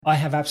I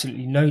have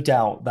absolutely no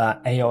doubt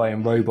that AI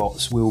and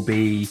robots will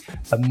be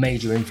a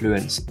major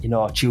influence in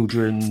our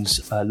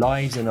children's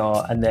lives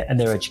and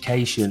their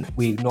education.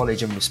 We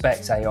acknowledge and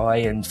respect AI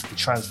and for the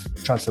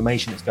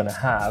transformation it's going to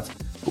have,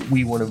 but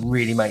we want to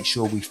really make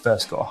sure we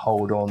first got a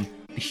hold on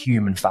the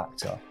human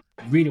factor.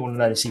 We really want to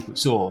know the secret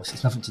sauce.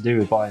 It's nothing to do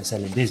with buying and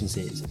selling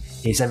businesses.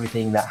 It's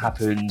everything that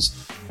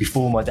happens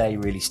before my day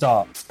really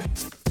starts.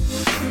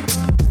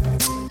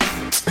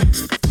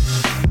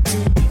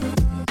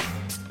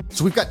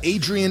 So we've got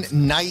Adrian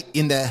Knight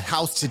in the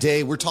house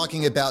today. We're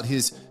talking about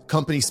his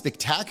company,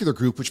 Spectacular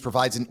Group, which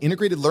provides an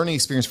integrated learning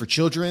experience for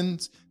children,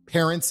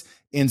 parents,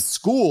 and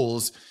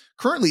schools,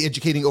 currently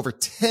educating over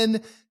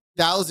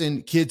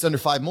 10,000 kids under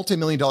 5,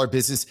 multi-million-dollar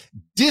business,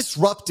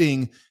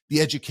 disrupting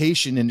the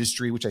education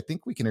industry, which I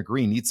think we can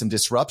agree needs some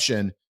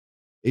disruption.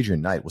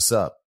 Adrian Knight, what's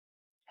up?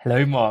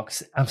 Hello, Mark.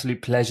 It's an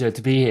absolute pleasure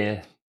to be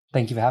here.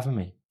 Thank you for having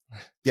me.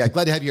 Yeah,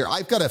 glad to have you here.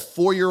 I've got a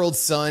 4-year-old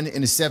son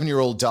and a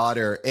 7-year-old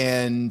daughter.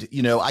 And,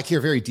 I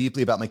care very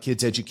deeply about my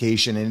kids'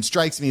 education. And it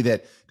strikes me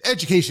that the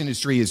education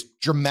industry is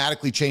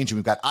dramatically changing.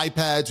 We've got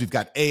iPads, we've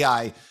got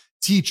AI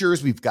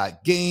teachers, we've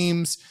got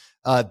games.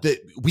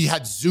 We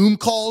had Zoom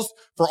calls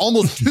for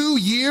almost 2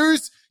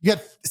 years. You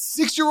had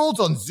 6-year-olds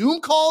on Zoom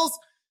calls.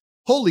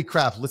 Holy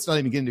crap. Let's not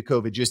even get into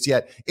COVID just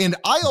yet. And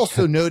I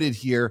also noted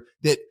here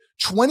that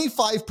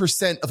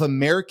 25% of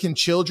American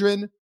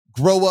children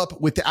grow up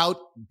without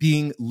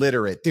being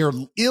literate. They're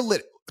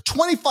illiterate.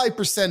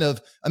 25% of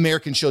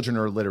American children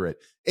are illiterate.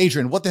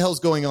 Adrian, what the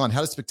hell's going on? How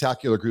does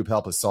Spectacular Group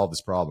help us solve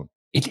this problem?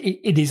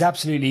 It is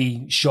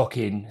absolutely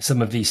shocking,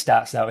 some of these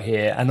stats out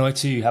here. And I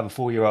too have a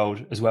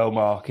 4-year-old as well,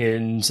 Mark.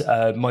 And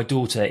my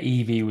daughter,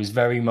 Evie, was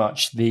very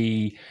much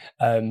the,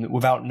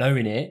 without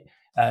knowing it,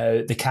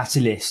 the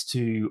catalyst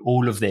to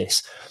all of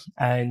this.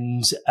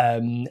 And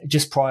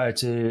just prior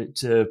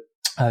to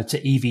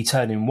Evie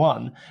turning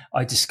 1,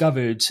 I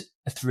discovered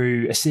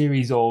through a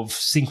series of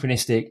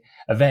synchronistic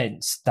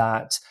events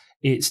that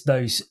it's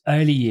those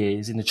early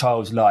years in the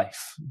child's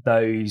life,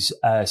 those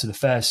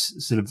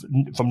first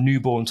from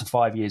newborn to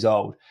 5 years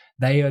old,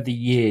 they are the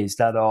years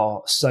that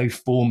are so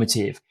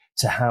formative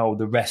to how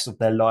the rest of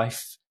their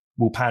life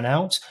will pan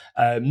out.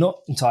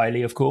 Not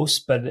entirely, of course,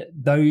 but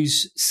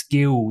those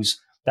skills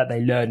that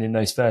they learn in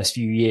those first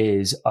few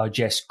years are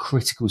just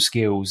critical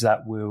skills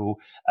that will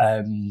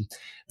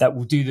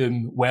do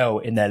them well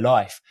in their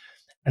life.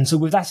 And so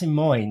with that in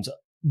mind,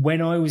 when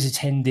I was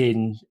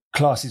attending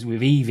classes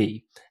with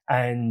Evie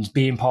and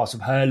being part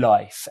of her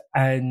life,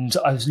 and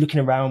I was looking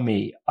around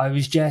me, I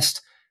was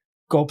just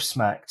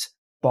gobsmacked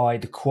by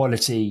the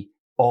quality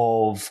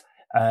of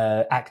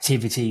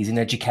activities and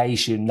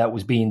education that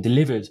was being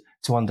delivered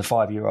to under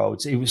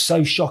 5-year-olds. It was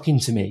so shocking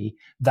to me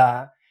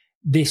that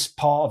this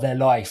part of their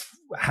life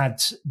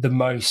had the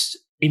most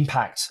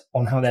impact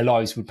on how their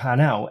lives would pan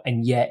out.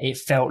 And yet it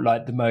felt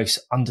like the most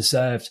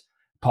underserved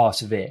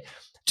part of it,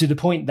 to the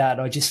point that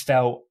I just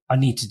felt I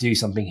need to do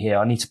something here.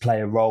 I need to play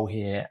a role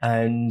here.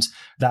 And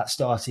that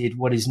started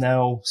what is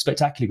now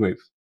Spectacular Group.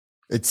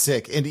 It's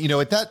sick. And,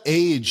 at that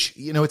age,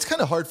 it's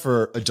kind of hard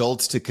for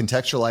adults to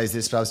contextualize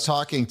this. But I was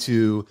talking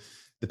to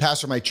the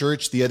pastor of my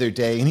church the other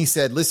day, and he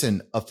said,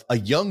 listen, a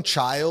young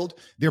child,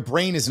 their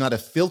brain is not a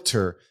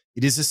filter.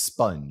 It is a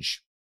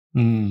sponge.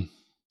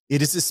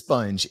 It is a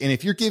sponge. And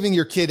if you're giving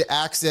your kid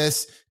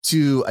access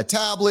to a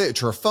tablet,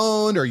 to a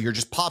phone, or you're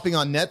just popping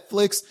on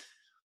Netflix,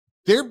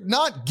 they're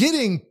not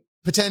getting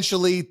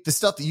potentially the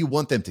stuff that you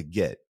want them to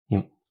get.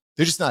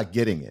 They're just not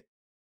getting it.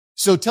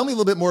 So tell me a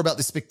little bit more about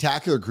the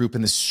Spectacular Group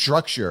and the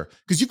structure,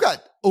 because you've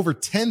got over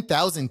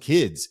 10,000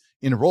 kids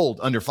enrolled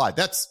under 5.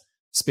 That's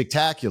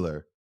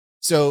spectacular.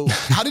 So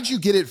how did you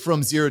get it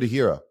from zero to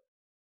hero?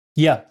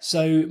 Yeah.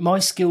 So my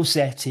skill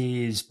set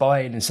is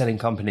buying and selling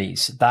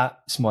companies.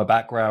 That's my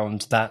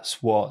background.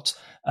 That's what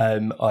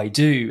I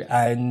do.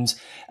 And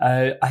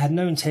I had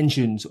no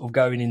intentions of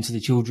going into the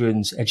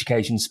children's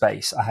education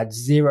space. I had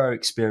zero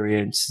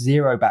experience,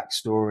 zero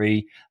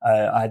backstory.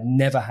 I had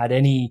never had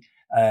any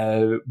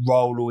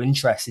role or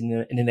interest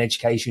in an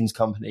education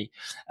company.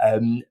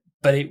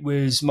 But it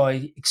was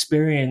my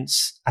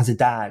experience as a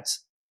dad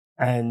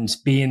and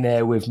being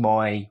there with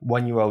my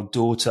 1-year-old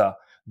daughter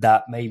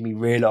that made me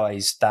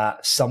realize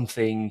that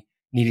something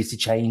needed to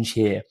change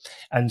here.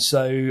 And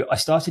so I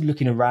started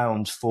looking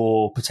around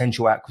for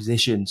potential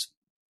acquisitions,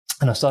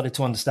 and I started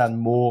to understand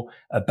more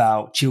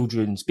about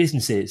children's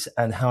businesses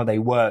and how they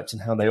worked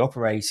and how they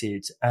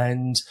operated.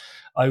 And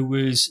I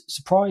was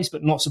surprised,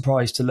 but not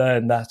surprised to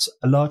learn that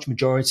a large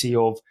majority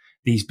of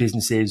these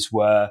businesses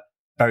were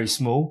very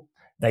small.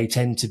 They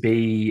tend to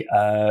be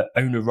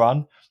owner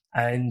run,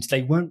 and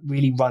they weren't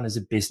really run as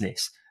a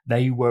business.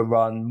 They were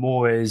run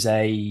more as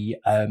a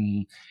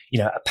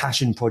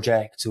passion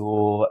project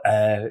or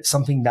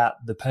something that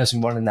the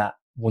person running that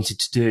wanted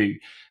to do.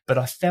 But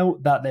I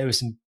felt that there were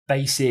some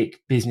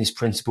basic business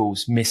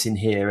principles missing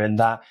here, and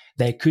that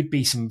there could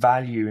be some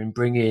value in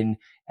bringing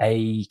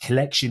a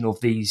collection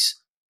of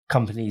these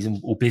companies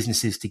or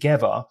businesses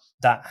together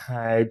that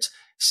had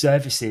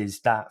services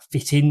that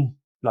fit in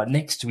like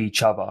next to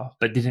each other,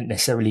 but didn't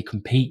necessarily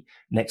compete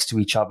next to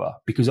each other,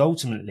 because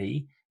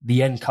ultimately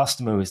the end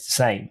customer was the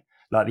same.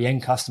 Like the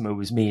end customer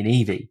was me and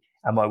Evie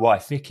and my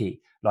wife,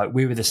 Vicky. Like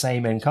we were the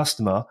same end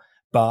customer,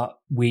 but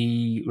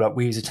we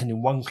was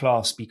attending one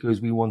class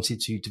because we wanted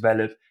to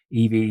develop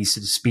Evie's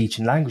sort of speech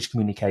and language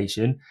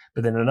communication,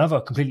 but then another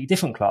completely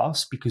different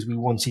class because we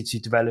wanted to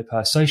develop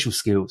her social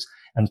skills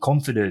and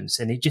confidence.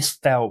 And it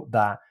just felt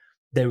that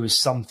there was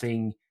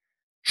something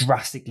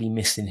drastically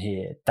missing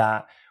here,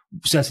 that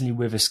certainly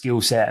with a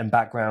skill set and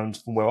background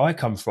from where I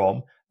come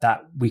from,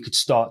 that we could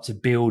start to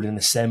build and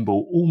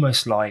assemble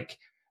almost like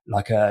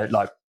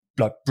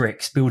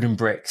bricks, building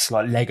bricks,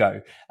 like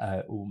Lego,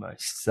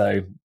 almost.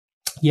 So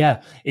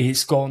yeah,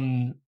 it's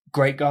gone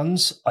great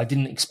guns. I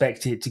didn't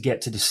expect it to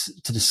get to the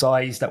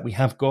size that we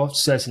have got,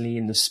 certainly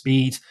in the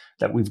speed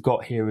that we've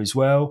got here as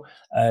well.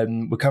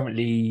 We're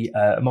currently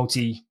a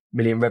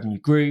multi-million revenue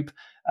group.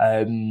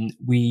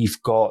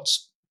 We've got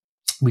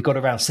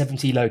around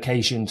 70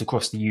 locations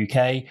across the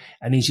UK,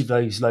 and each of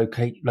those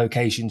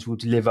locations will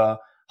deliver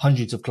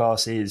hundreds of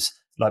classes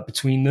like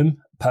between them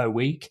per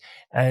week.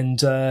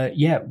 And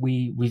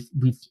we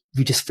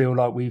just feel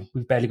like we've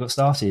barely got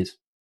started.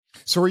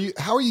 So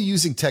how are you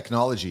using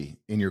technology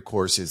in your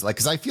courses? Like,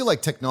 because I feel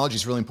like technology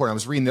is really important. I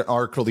was reading the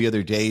article the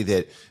other day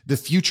that the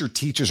future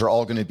teachers are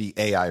all going to be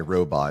AI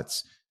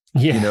robots.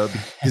 Yeah.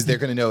 Because they're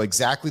going to know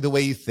exactly the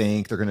way you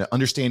think. They're going to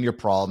understand your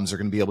problems. They're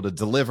going to be able to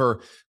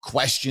deliver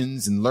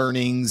questions and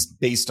learnings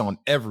based on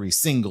every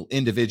single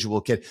individual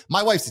kid.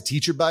 My wife's a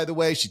teacher, by the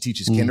way. She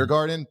teaches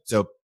kindergarten.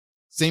 So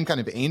same kind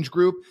of age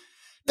group.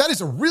 That is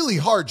a really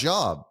hard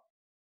job.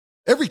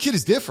 Every kid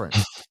is different.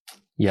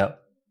 Yep.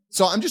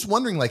 So I'm just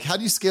wondering, like, how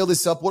do you scale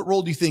this up? What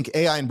role do you think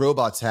AI and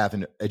robots have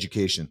in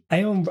education?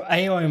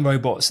 AI and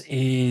robots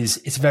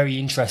it's a very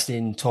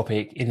interesting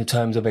topic in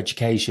terms of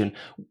education.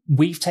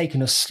 We've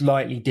taken a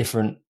slightly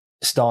different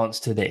stance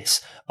to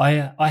this.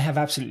 I have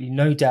absolutely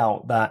no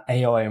doubt that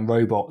AI and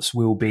robots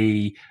will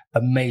be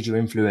a major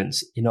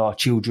influence in our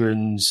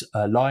children's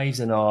lives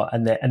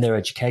and their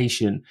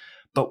education.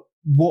 But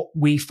what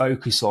we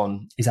focus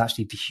on is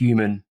actually the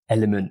human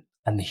element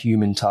and the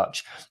human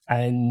touch.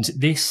 And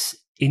this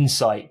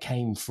insight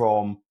came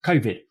from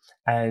COVID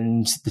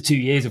and the 2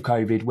 years of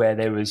COVID, where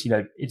there was,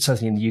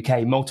 certainly in the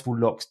UK, multiple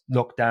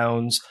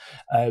lockdowns.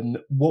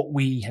 What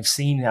we have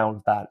seen out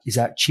of that is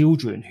that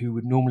children who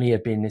would normally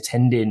have been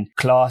attending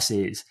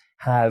classes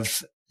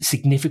have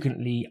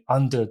significantly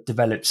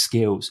underdeveloped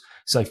skills.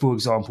 So, for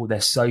example,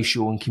 their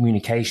social and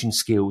communication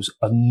skills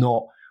are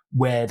not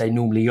where they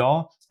normally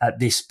are at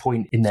this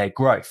point in their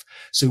growth.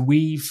 So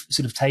we've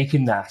sort of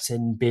taken that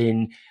and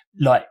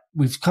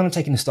we've kind of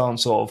taken a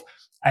stance of,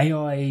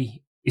 AI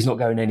is not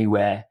going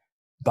anywhere,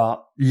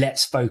 but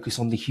let's focus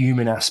on the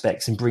human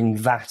aspects and bring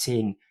that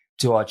in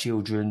to our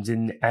children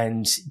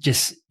and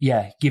just,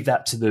 give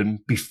that to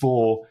them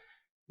before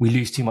we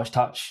lose too much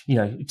touch,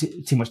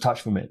 too much touch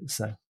from it.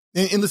 So,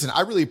 and listen,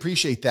 I really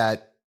appreciate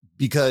that,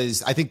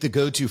 because I think the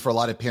go-to for a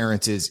lot of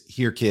parents is,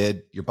 here,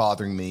 kid, you're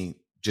bothering me.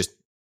 Just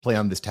play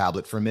on this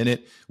tablet for a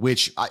minute,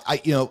 which I'm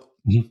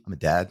a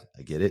dad.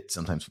 I get it.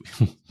 Sometimes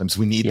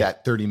we need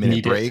that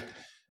 30-minute break.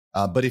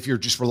 But if you're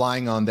just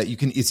relying on that,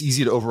 it's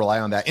easy to over rely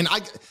on that. And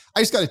I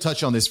just got to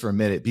touch on this for a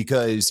minute,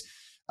 because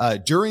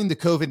during the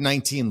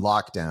COVID-19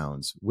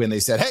 lockdowns, when they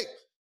said, hey,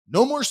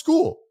 no more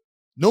school,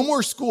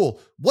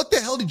 what the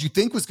hell did you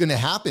think was going to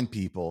happen,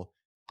 people?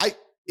 I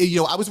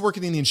was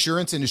working in the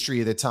insurance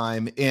industry at the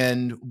time,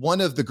 and one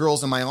of the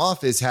girls in my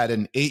office had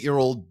an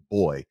 8-year-old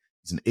boy.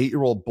 He's an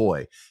 8-year-old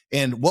boy.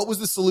 And what was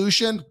the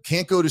solution?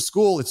 Can't go to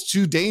school. It's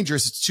too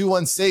dangerous. It's too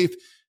unsafe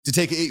to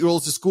take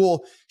 8-year-olds to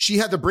school. She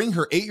had to bring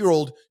her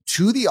 8-year-old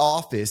to the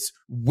office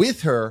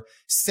with her,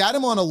 sat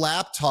him on a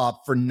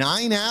laptop for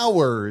 9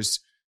 hours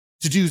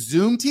to do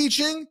Zoom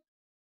teaching.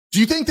 Do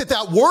you think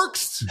that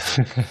works?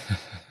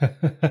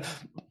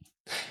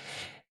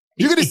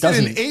 You're going to sit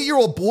an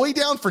 8-year-old boy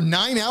down for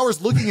 9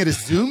 hours looking at a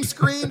Zoom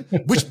screen,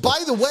 which,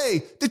 by the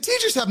way, the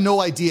teachers have no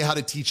idea how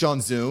to teach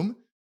on Zoom.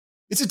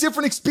 It's a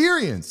different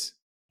experience.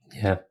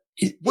 Yeah.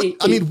 What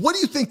do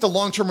you think the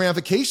long-term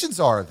ramifications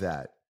are of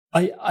that?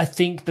 I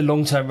think the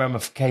long-term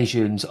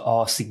ramifications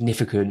are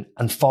significant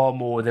and far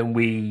more than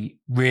we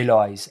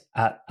realize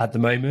at the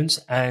moment.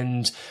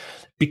 And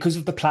because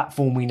of the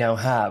platform we now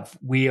have,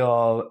 we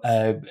are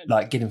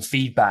getting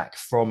feedback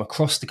from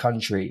across the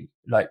country,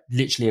 like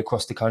literally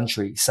across the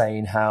country,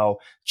 saying how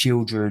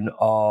children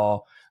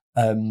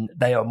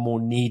they are more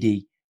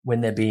needy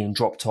when they're being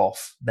dropped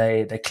off.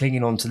 They're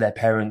clinging on to their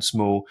parents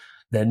more.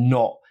 They're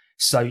not.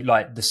 So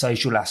like the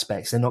social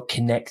aspects, they're not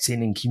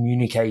connecting and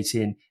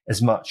communicating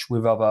as much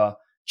with other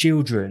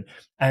children.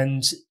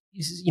 And,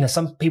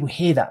 some people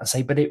hear that and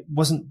say, but it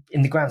wasn't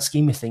in the grand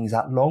scheme of things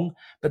that long.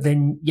 But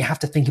then you have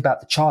to think about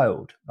the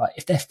child. Like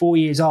if they're 4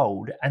 years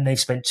old and they've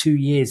spent 2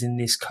 years in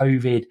this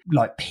COVID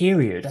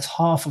period, that's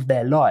half of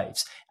their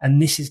lives.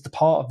 And this is the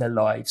part of their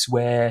lives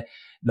where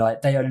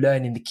they are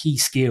learning the key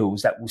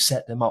skills that will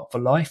set them up for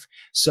life.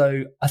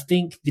 So I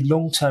think the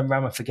long-term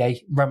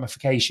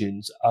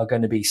ramifications are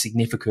going to be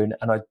significant.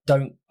 And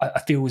I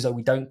feel as though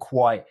we don't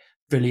quite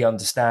fully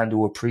understand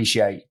or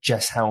appreciate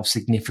just how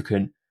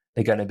significant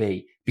they're going to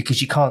be,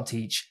 because you can't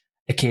teach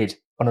a kid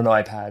on an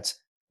iPad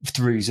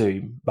through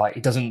Zoom. Like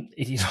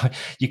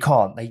you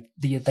can't,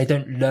 they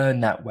don't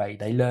learn that way.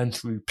 They learn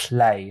through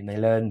play and they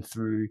learn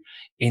through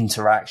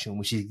interaction,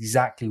 which is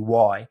exactly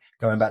why,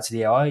 going back to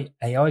the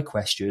AI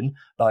question,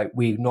 like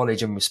we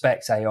acknowledge and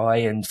respect AI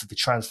and for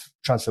the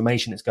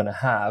transformation it's going to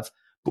have,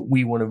 but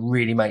we want to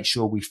really make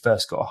sure we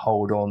first got a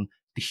hold on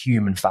the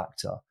human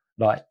factor,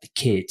 like the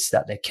kids,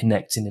 that they're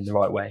connecting in the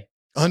right way.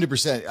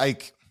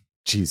 100%.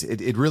 Geez,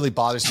 it really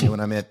bothers me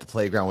when I'm at the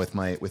playground with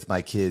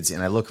my kids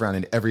and I look around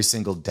and every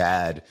single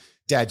dad,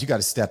 you got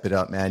to step it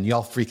up, man.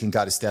 Y'all freaking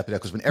got to step it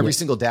up, because when every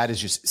single dad is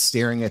just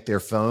staring at their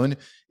phone,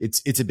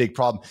 it's a big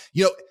problem.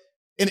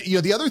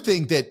 The other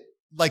thing that,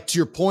 like, to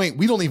your point,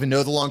 we don't even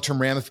know the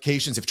long-term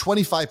ramifications. If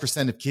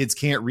 25% of kids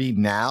can't read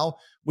now,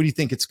 what do you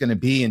think it's going to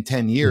be in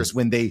 10 years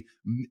when they're,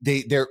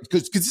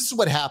 because this is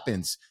what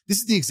happens. This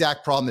is the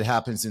exact problem that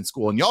happens in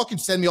school. And y'all can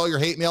send me all your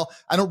hate mail.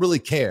 I don't really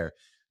care.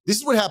 This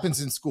is what happens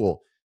in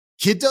school.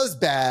 Kid does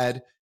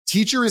bad.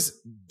 Teacher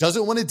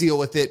doesn't want to deal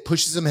with it,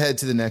 pushes him ahead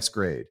to the next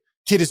grade.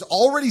 Kid is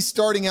already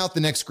starting out the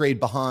next grade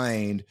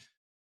behind,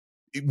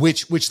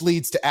 which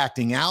leads to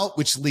acting out,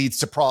 which leads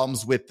to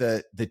problems with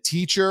the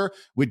teacher.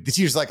 With the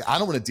teacher's like, I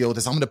don't want to deal with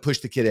this. I'm going to push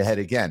the kid ahead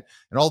again.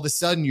 And all of a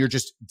sudden you're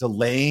just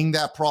delaying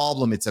that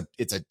problem. It's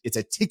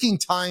a ticking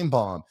time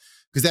bomb,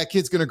 because that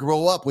kid's going to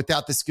grow up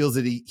without the skills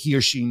that he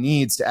or she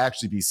needs to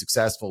actually be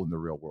successful in the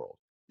real world.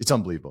 It's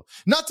unbelievable.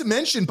 Not to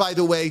mention, by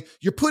the way,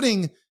 you're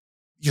putting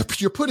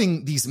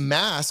these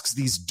masks,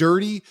 these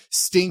dirty,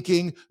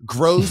 stinking,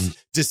 gross,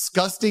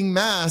 disgusting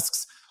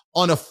masks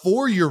on a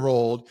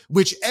 4-year-old,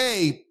 which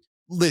my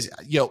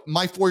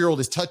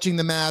 4-year-old is touching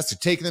the mask or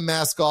taking the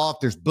mask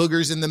off. There's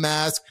boogers in the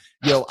mask.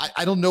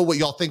 I don't know what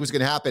y'all think was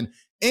going to happen.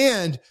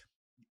 And,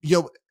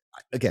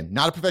 again,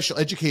 not a professional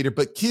educator,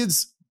 but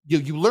kids,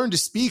 you learn to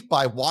speak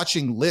by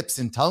watching lips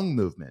and tongue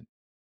movement,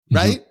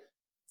 right?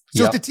 Mm-hmm.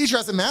 So if the teacher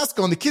has a mask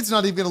on, the kid's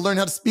not even going to learn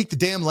how to speak the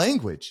damn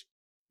language.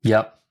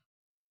 Yep.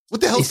 What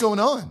the hell's going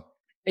on?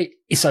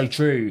 It's so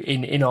true.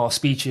 In our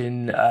speech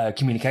and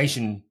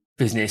communication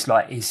business,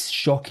 like, it's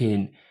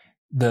shocking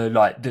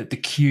the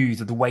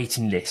queues of the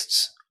waiting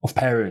lists of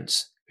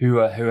parents who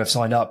have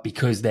signed up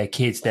because their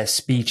kids, their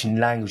speech and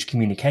language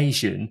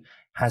communication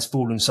has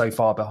fallen so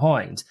far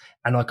behind.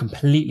 And I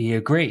completely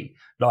agree.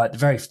 Like, the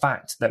very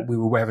fact that we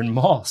were wearing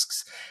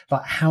masks,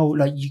 like how,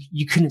 like,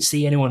 you couldn't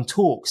see anyone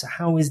talk. So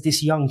how is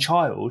this young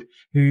child,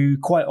 who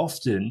quite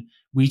often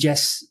we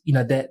just,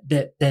 they're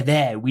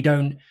there. We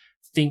don't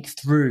think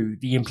through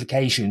the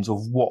implications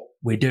of what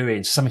we're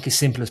doing. Something as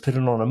simple as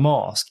putting on a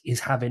mask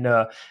is having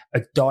a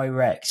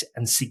direct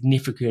and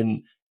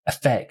significant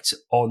effect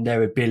on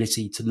their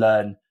ability to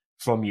learn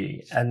from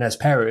you. And as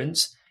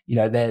parents,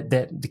 they're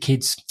the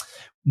kids,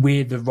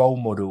 we're the role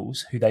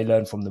models who they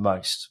learn from the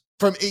most.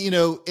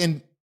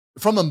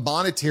 From a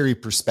monetary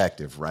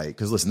perspective, right?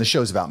 Because listen, this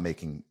show's about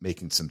making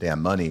some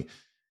damn money.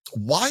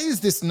 Why is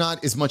this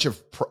not as much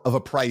of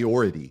a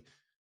priority?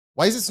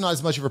 Why is this not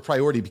as much of a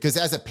priority? Because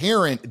as a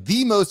parent,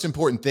 the most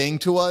important thing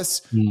to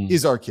us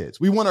is our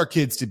kids. We want our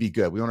kids to be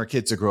good. We want our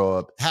kids to grow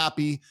up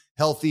happy,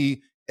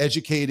 healthy,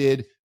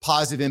 educated,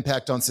 positive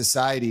impact on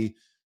society.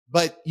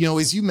 But,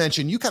 as you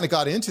mentioned, you kind of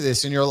got into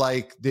this and you're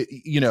like,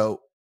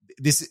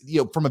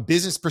 from a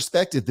business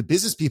perspective, the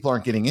business people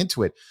aren't getting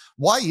into it.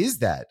 Why is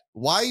that?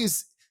 Why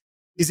is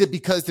it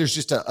because there's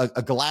just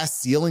a glass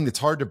ceiling that's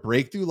hard to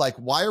break through? Like,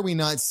 why are we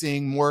not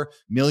seeing more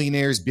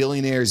millionaires,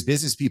 billionaires,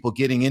 business people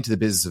getting into the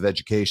business of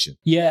education?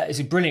 Yeah, it's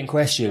a brilliant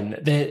question.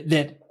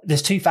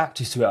 There's two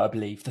factors to it, I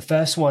believe. The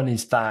first one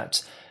is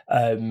that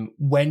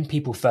when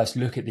people first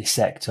look at this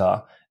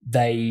sector,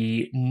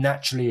 they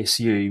naturally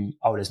assume,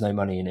 there's no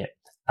money in it.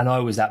 And I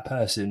was that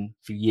person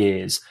for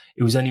years.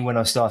 It was only when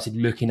I started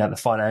looking at the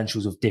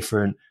financials of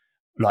different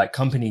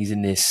companies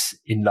in this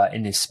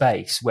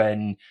space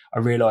when I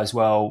realized,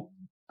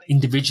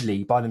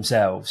 individually by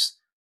themselves,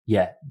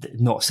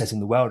 not setting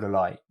the world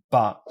alight.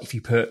 But if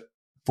you put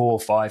 4,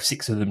 5,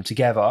 6 of them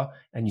together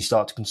and you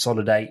start to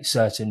consolidate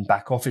certain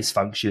back office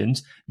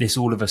functions, this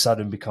all of a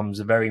sudden becomes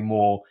a very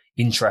more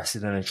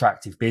interesting and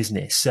attractive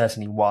business.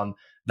 Certainly one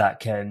that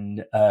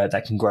can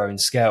grow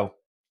and scale.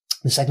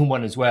 The second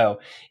one as well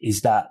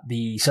is that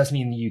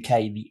certainly in the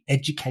UK, the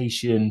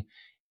education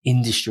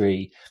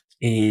industry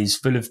is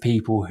full of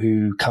people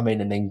who come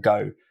in and then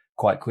go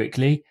quite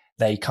quickly.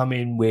 They come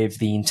in with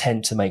the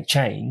intent to make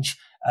change,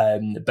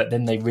 but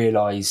then they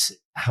realize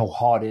how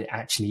hard it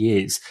actually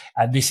is.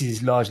 And this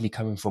is largely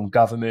coming from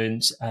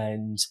government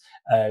and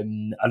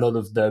a lot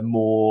of the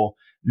more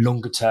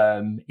longer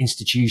term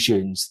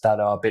institutions that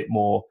are a bit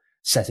more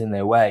set in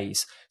their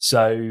ways.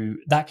 So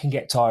that can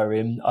get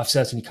tiring. I've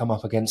certainly come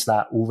up against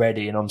that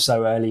already, and I'm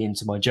so early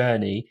into my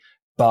journey,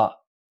 but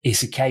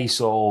it's a case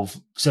of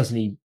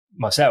certainly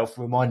myself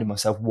reminding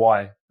myself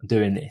why I'm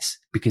doing this,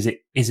 because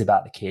it is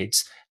about the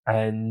kids.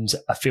 And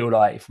I feel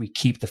like if we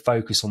keep the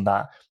focus on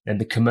that, then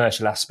the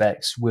commercial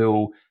aspects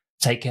will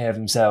take care of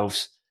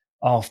themselves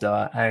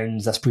after,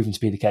 and that's proven to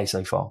be the case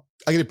so far.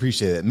 I can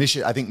appreciate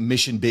that. I think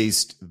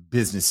mission-based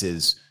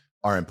businesses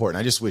are important.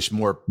 I just wish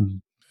more,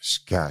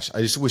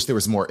 I just wish there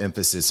was more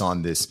emphasis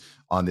on this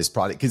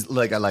product. Cause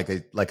like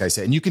I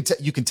said, and you can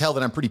tell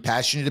that I'm pretty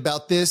passionate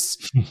about this.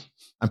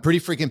 I'm pretty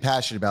freaking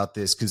passionate about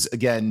this. Cause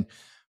again,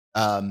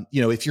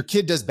 if your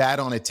kid does bad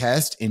on a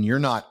test and you're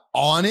not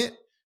on it,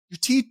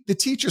 the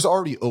teacher's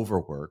already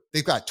overworked.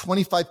 They've got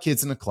 25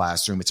 kids in a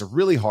classroom. It's a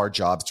really hard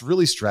job. It's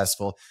really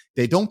stressful.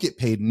 They don't get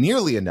paid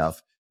nearly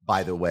enough,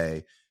 by the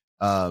way.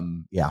 I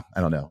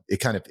don't know. It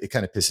kind of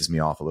pisses me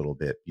off a little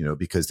bit,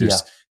 because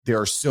there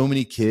are so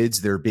many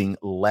kids that are being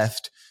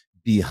left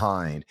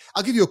behind.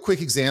 I'll give you a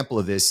quick example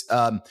of this.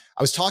 I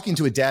was talking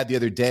to a dad the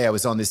other day. I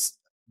was on this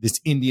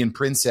Indian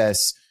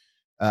princess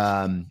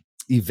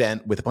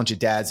event with a bunch of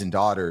dads and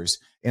daughters.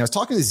 And I was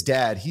talking to this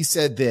dad. He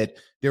said that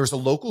there was a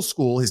local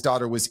school. His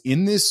daughter was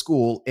in this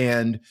school.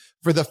 And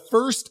for the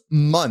first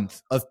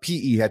month of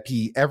PE, had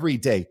PE every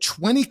day,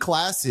 20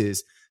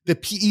 classes, the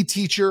PE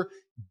teacher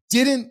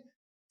didn't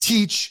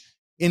teach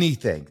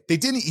anything.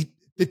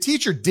 The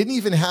teacher didn't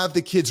even have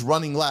the kids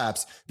running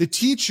laps. The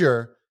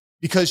teacher,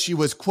 because she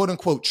was quote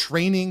unquote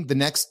training the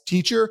next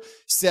teacher,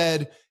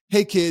 said,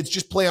 "Hey kids,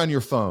 just play on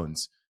your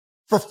phones."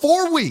 For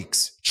 4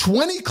 weeks,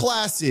 20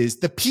 classes,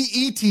 the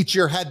PE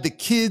teacher had the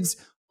kids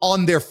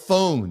on their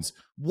phones.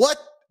 What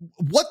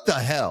the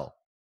hell?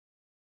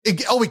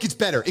 It gets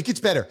better. It gets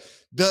better.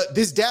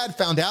 This dad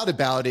found out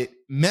about it,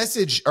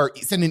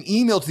 sent an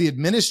email to the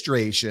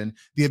administration.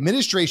 The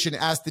administration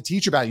asked the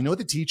teacher about it. You know what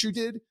the teacher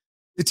did?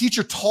 The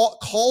teacher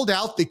called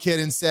out the kid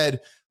and said,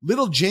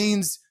 little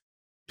Jane's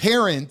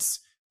parents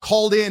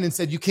called in and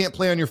said, "You can't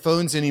play on your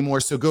phones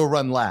anymore, so go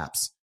run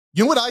laps."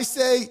 You know what I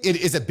say? It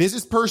is a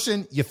business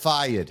person. You're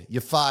fired.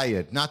 You're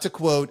fired. Not to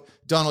quote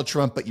Donald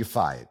Trump, but you're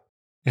fired.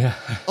 Yeah.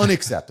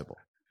 Unacceptable.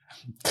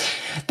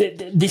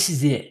 This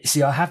is it.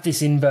 See, I have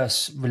this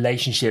inverse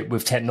relationship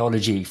with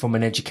technology from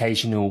an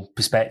educational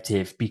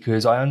perspective,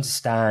 because I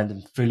understand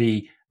and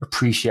fully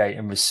appreciate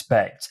and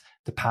respect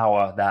the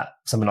power that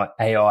something like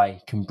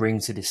AI can bring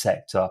to this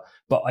sector.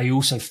 But I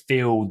also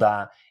feel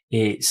that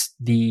it's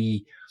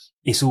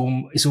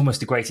almost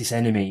the greatest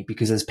enemy,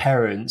 because as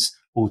parents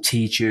or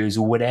teachers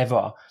or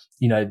whatever,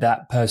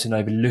 that person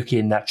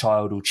overlooking that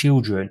child or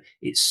children,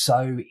 it's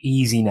so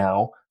easy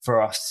now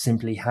for us to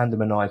simply hand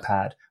them an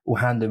iPad or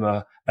hand them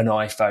an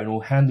iPhone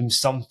or hand them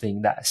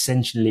something that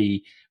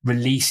essentially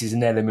releases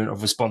an element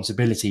of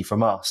responsibility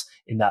from us,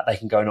 in that they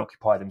can go and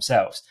occupy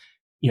themselves.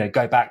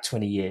 Go back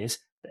 20 years,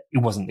 it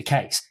wasn't the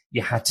case.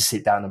 You had to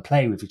sit down and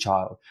play with your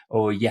child,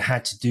 or you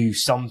had to do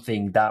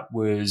something that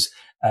was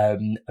a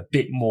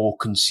bit more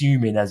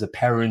consuming as a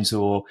parent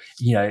or,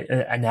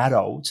 an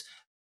adult,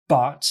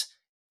 but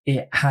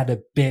it had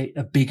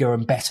a bigger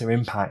and better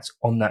impact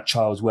on that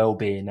child's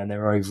well-being and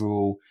their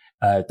overall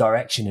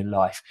direction in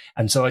life.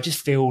 And so I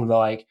just feel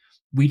like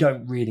we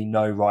don't really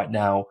know right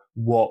now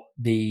what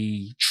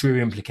the true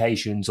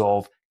implications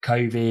of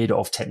COVID,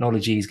 of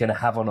technology is going to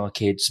have on our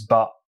kids.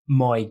 But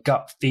my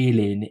gut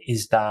feeling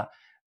is that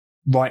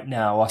right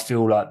now I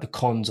feel like the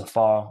cons are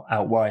far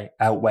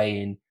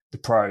outweighing the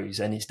pros,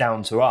 and it's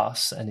down to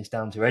us and it's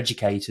down to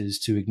educators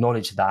to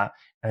acknowledge that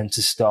and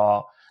to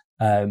start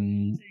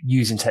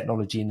using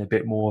technology in a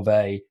bit more of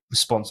a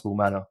responsible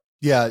manner.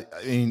 Yeah,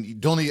 I mean,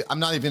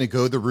 I'm not even going to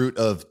go the route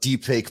of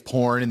deepfake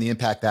porn and the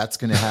impact that's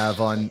going to have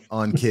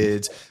on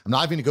kids. I'm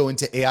not even going to go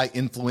into AI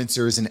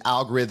influencers and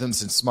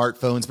algorithms and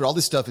smartphones, but all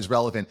this stuff is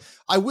relevant.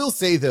 I will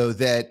say, though,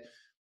 that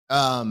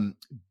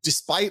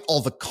despite all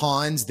the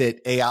cons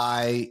that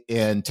AI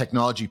and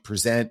technology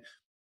present,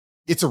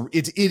 it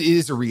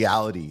is a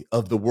reality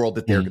of the world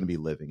that they're going to be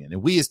living in.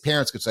 And we as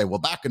parents could say, well,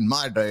 back in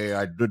my day,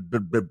 I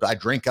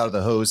drank out of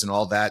the hose and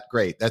all that.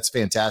 Great. That's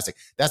fantastic.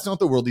 That's not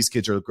the world these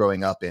kids are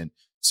growing up in.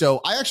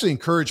 So I actually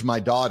encourage my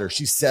daughter,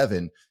 she's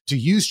 7, to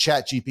use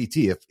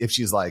ChatGPT. If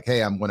she's like,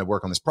 hey, I'm going to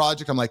work on this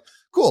project, I'm like,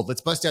 cool,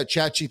 let's bust out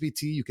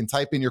ChatGPT. You can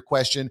type in your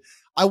question.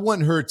 I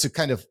want her to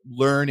kind of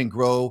learn and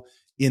grow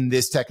in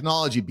this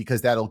technology,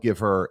 because that'll give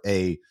her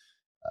a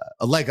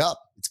leg up.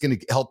 It's going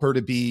to help her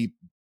to be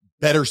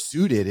better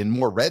suited and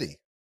more ready.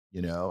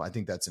 I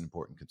think that's an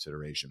important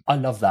consideration. I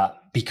love that,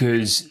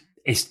 because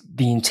it's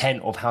the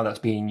intent of how that's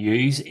being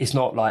used. It's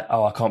not like,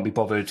 oh, I can't be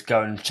bothered to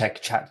go and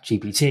check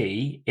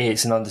ChatGPT.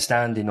 It's an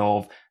understanding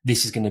of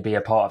this is going to be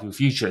a part of your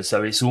future.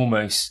 So it's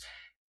almost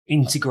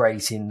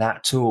integrating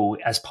that tool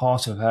as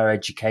part of her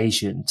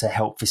education to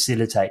help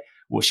facilitate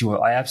what she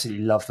wants. I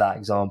absolutely love that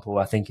example.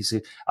 I think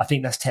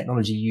that's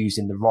technology used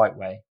in the right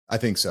way. I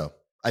think so.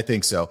 I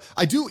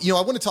do.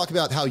 I want to talk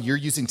about how you're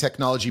using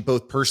technology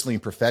both personally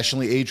and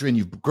professionally. Adrian,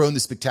 you've grown the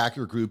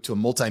Spectacular Group to a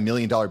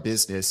multi-million-dollar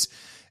business,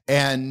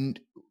 and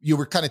you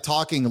were kind of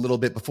talking a little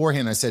bit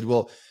beforehand. I said,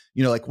 well,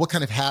 like, what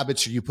kind of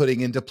habits are you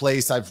putting into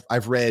place?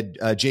 I've read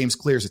James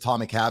Clear's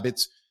Atomic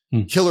Habits,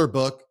 killer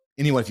book.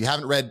 Anyone, if you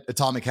haven't read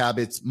Atomic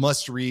Habits,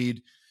 must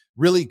read,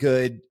 really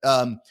good.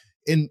 And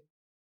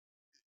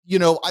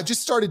I've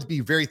just started to be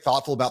very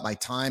thoughtful about my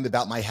time,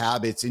 about my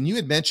habits. And you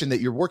had mentioned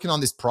that you're working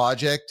on this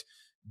project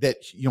that,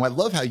 I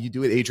love how you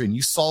do it, Adrian.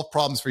 You solve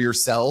problems for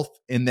yourself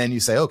and then you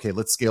say, okay,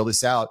 let's scale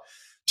this out.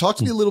 Talk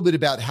to me a little bit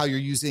about how you're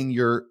using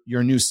your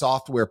new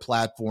software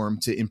platform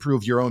to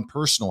improve your own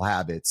personal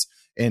habits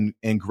and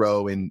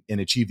grow and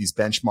achieve these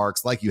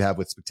benchmarks like you have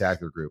with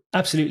Spectacular Group.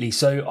 Absolutely.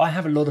 So I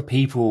have a lot of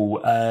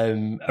people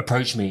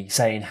approach me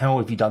saying, how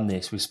have you done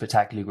this with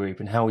Spectacular Group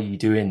and how are you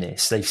doing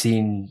this? They've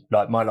seen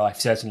like my life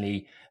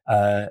certainly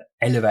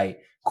elevate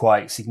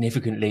quite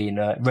significantly in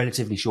a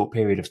relatively short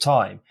period of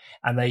time.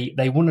 And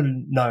they want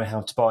to know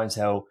how to buy and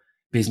sell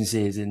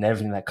businesses and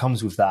everything that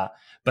comes with that.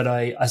 But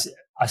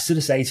I sort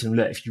of say to them,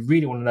 look, if you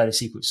really want to know the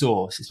secret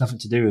sauce, it's nothing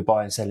to do with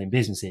buying and selling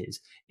businesses.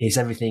 It's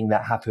everything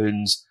that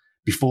happens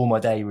before my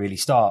day really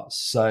starts.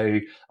 So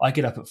I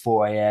get up at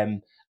 4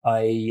 a.m.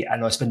 I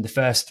spend the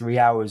first 3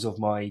 hours of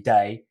my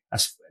day,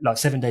 that's like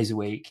 7 days a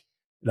week,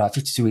 like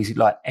 52 weeks,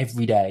 like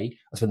every day.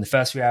 I spend the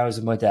first 3 hours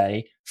of my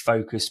day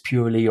focused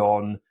purely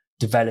on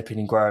developing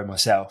and growing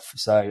myself.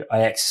 So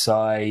I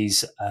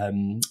exercise,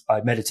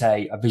 I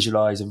meditate, I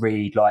visualize, I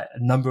read, like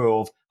a number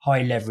of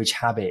high leverage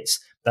habits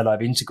that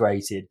I've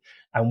integrated.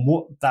 And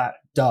what that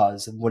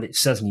does, and what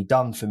it's certainly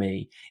done for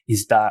me,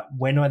 is that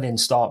when I then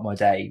start my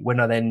day, when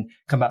I then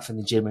come back from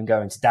the gym and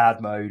go into dad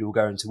mode or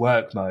go into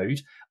work mode,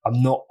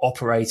 I'm not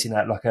operating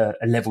at like a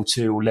level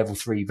 2 or level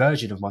 3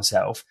 version of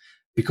myself.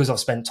 Because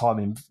I've spent time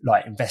in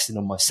like investing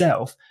on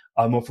myself,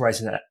 I'm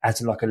operating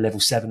at like a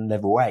level 7,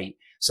 level 8.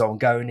 So I'm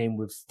going in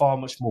with far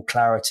much more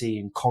clarity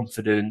and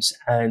confidence.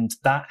 And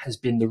that has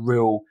been the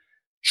real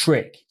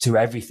trick to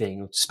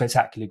everything,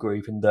 Spectacular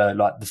Group and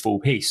the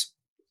full piece.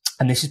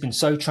 And this has been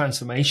so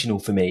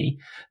transformational for me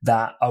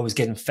that I was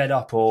getting fed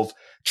up of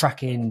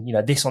tracking,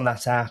 this on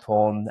that app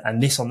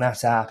and this on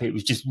that app. It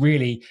was just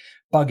really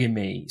bugging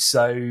me.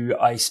 So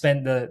I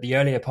spent the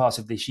earlier part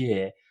of this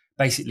year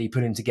basically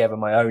putting together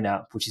my own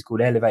app, which is called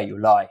Elevate Your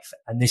Life.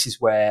 And this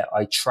is where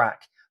I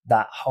track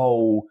that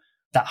whole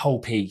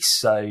piece.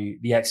 So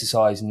the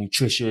exercise,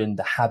 nutrition,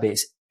 the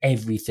habits,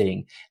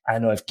 everything.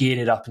 And I've geared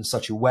it up in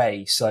such a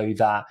way so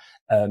that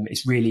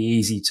it's really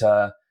easy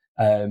to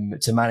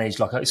manage.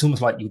 Like it's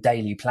almost like your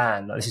daily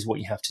plan. Like this is what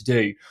you have to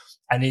do,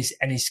 and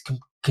it's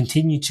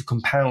continued to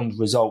compound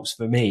results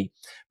for me.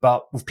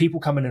 But with people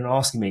coming and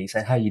asking me,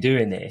 saying, "How are you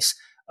doing this?"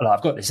 Like,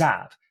 I've got this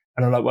app,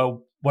 and I'm like,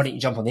 "Well, why don't you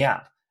jump on the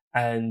app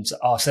and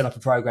I'll set up a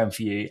program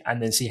for you,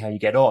 and then see how you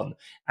get on."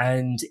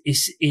 And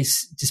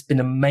it's just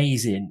been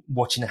amazing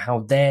watching how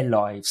their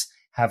lives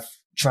have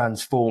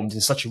transformed in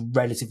such a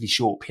relatively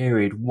short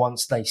period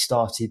once they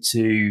started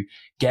to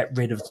get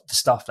rid of the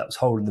stuff that was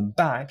holding them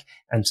back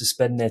and to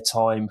spend their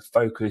time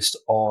focused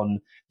on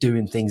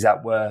doing things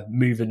that were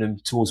moving them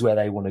towards where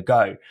they want to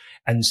go.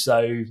 And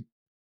so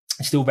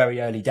it's still very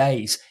early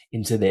days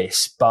into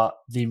this, but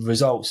the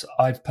results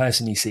I've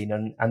personally seen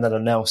and that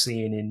I'm now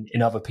seeing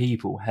in other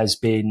people has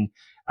been,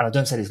 and I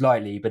don't say this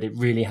lightly, but it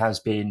really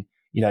has been,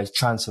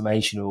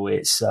 transformational.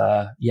 It's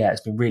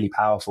been really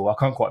powerful. I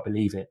can't quite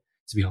believe it,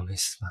 to be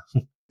honest.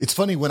 It's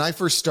funny, when I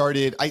first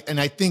started,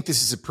 I think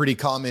this is a pretty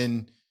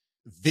common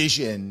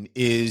vision,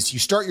 is you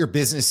start your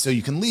business so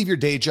you can leave your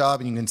day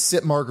job and you can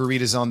sip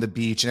margaritas on the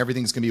beach and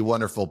everything's going to be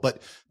wonderful.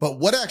 But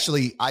what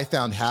actually I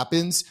found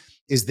happens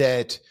is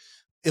that,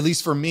 at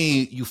least for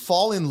me, you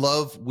fall in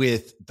love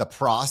with the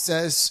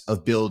process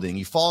of building.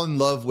 You fall in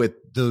love with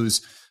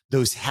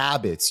those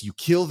habits. You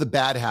kill the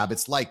bad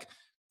habits, like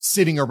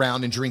sitting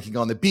around and drinking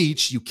on the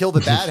beach. You kill the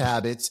bad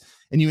habits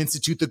and you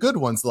institute the good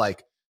ones,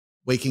 like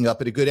waking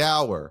up at a good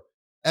hour,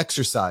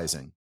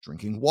 exercising,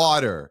 drinking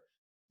water,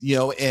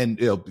 and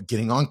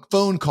getting on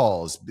phone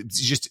calls,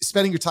 just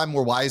spending your time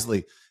more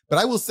wisely. But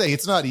I will say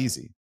it's not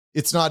easy.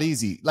 It's not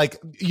easy. Like,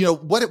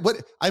 what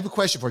I have a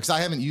question for, because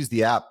I haven't used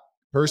the app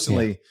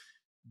personally. Yeah.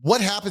 What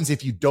happens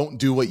if you don't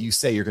do what you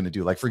say you're going to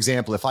do? Like, for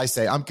example, if I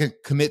say I'm going to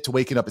commit to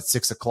waking up at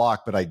 6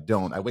 o'clock, but I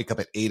don't, I wake up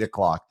at 8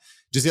 o'clock.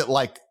 Does it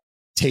like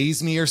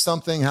tase me or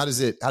something? How does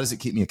it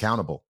keep me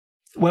accountable?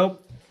 Well,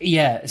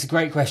 yeah, it's a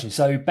great question.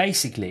 So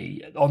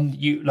basically when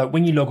you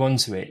log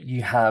onto it,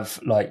 you have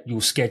like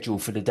your schedule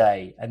for the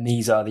day, and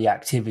these are the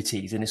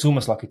activities, and it's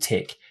almost like a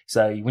tick.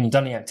 So when you've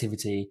done the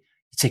activity,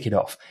 you tick it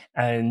off,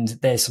 and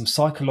there's some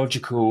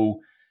psychological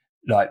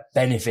like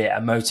benefit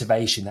and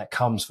motivation that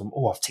comes from,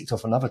 I've ticked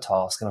off another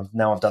task, and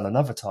I've done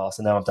another task,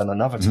 and now I've done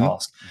another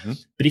task. Mm-hmm.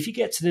 But if you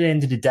get to the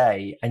end of the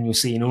day and you're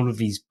seeing all of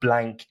these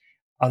blank,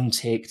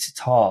 unticked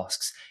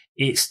tasks,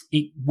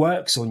 it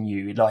works on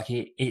you. Like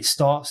it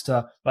starts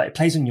to, like, it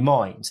plays on your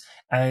mind,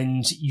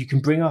 and you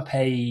can bring up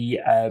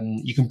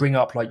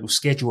like your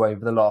schedule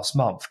over the last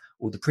month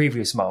or the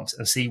previous month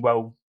and see,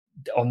 well,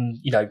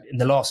 in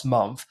the last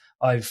month,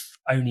 I've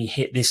only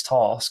hit this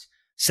task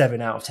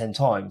 7 out of 10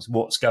 times.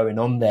 What's going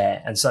on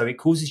there? And so it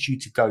causes you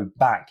to go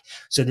back.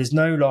 So there's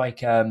no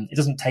it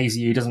doesn't taser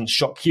you, it doesn't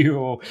shock you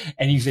or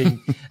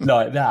anything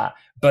like that.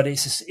 But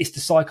it's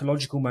the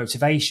psychological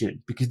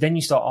motivation, because then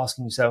you start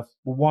asking yourself,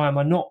 well, why am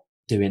I not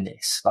doing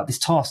this? Like, this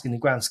task in the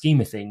grand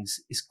scheme of things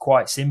is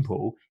quite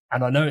simple,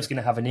 and I know it's going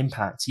to have an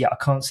impact, yet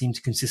I can't seem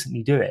to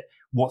consistently do it.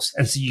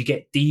 And so you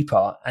get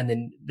deeper, and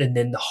then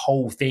the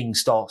whole thing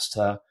starts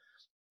to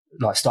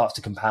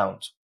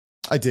compound.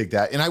 I dig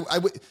that. And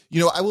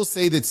I will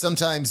say that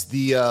sometimes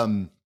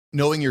the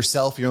knowing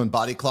yourself, your own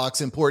body clock's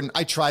important.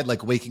 I tried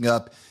like waking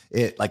up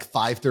at like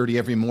 5:30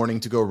 every morning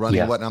to go running.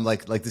 And I'm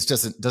like this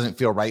doesn't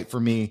feel right for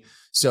me.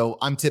 So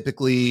I'm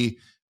typically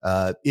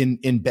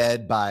in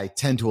bed by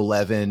 10 to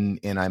 11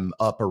 and I'm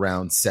up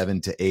around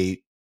 7 to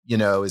 8,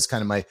 is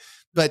kind of my,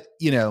 but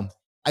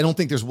I don't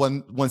think there's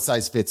one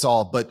size fits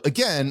all. But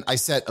again, I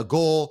set a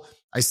goal,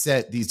 I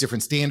set these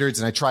different standards,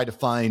 and I try to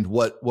find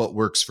what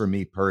works for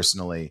me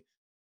personally.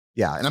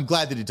 Yeah. And I'm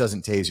glad that it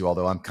doesn't tase you,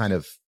 although I kind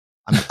of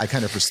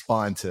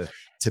respond to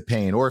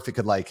pain, or if it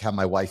could like have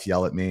my wife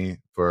yell at me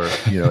for,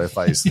 if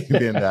I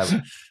didn't have,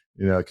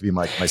 it could be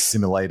my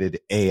simulated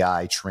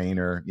AI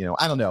trainer,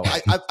 I don't know.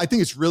 I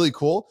think it's really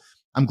cool.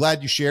 I'm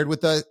glad you shared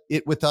with us.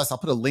 I'll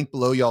put a link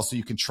below y'all so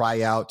you can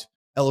try out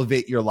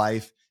Elevate Your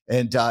Life.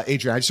 And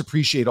Adrian, I just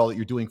appreciate all that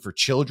you're doing for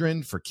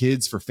children, for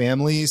kids, for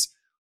families.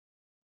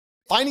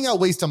 Finding out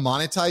ways to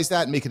monetize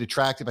that and make it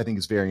attractive, I think,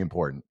 is very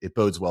important. It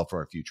bodes well for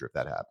our future if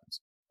that happens.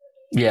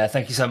 Yeah,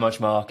 thank you so much,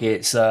 Mark.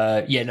 It's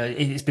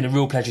it's been a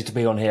real pleasure to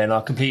be on here, and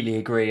I completely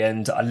agree.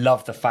 And I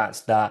love the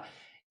fact that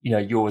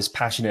you're as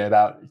passionate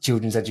about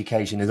children's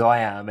education as I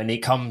am, and it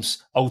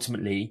comes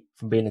ultimately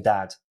from being a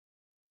dad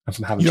and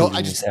from having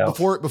children yourself.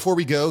 Before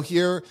we go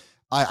here,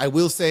 I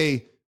will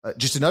say.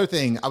 Just another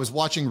thing, I was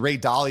watching Ray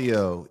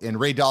Dalio, and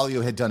Ray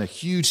Dalio had done a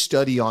huge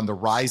study on the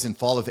rise and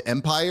fall of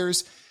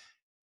empires.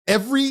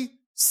 Every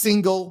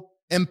single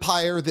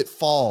empire that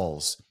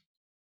falls,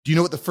 do you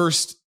know what the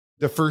first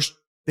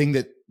thing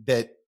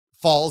that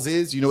falls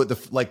is? You know what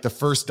the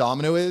first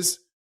domino is?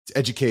 It's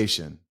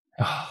education.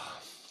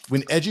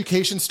 When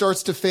education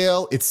starts to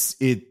fail, it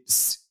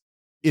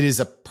is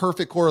a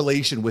perfect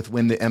correlation with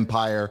when the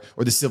empire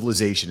or the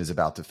civilization is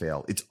about to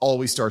fail. It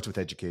always starts with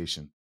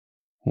education.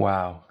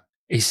 Wow.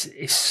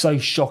 It's so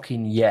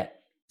shocking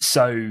yet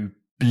so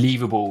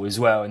believable as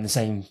well in the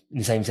same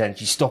sense.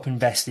 You stop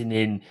investing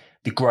in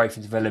the growth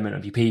and development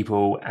of your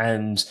people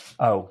and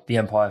the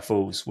empire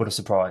falls. What a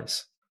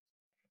surprise.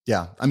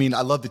 Yeah. I mean,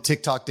 I love the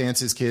TikTok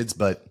dances, kids,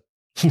 but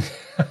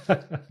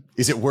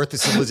is it worth the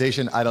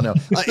civilization? I don't know.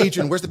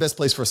 Adrian, where's the best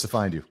place for us to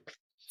find you?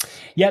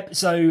 Yep.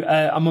 So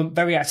I'm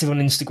very active on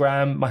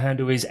Instagram. My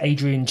handle is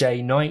Adrian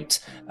J Knight.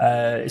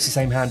 It's the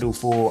same handle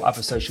for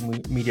other social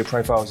media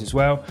profiles as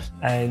well.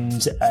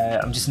 And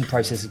I'm just in the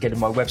process of getting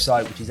my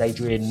website, which is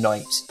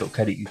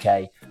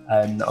adrianknight.co.uk.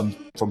 I'm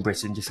from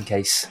Britain, just in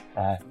case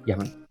you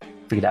haven't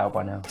figured it out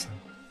by now. So.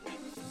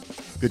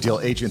 Good deal.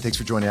 Adrian, thanks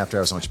for joining After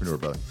Hours Entrepreneur,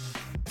 brother.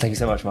 Thank you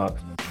so much, Mark.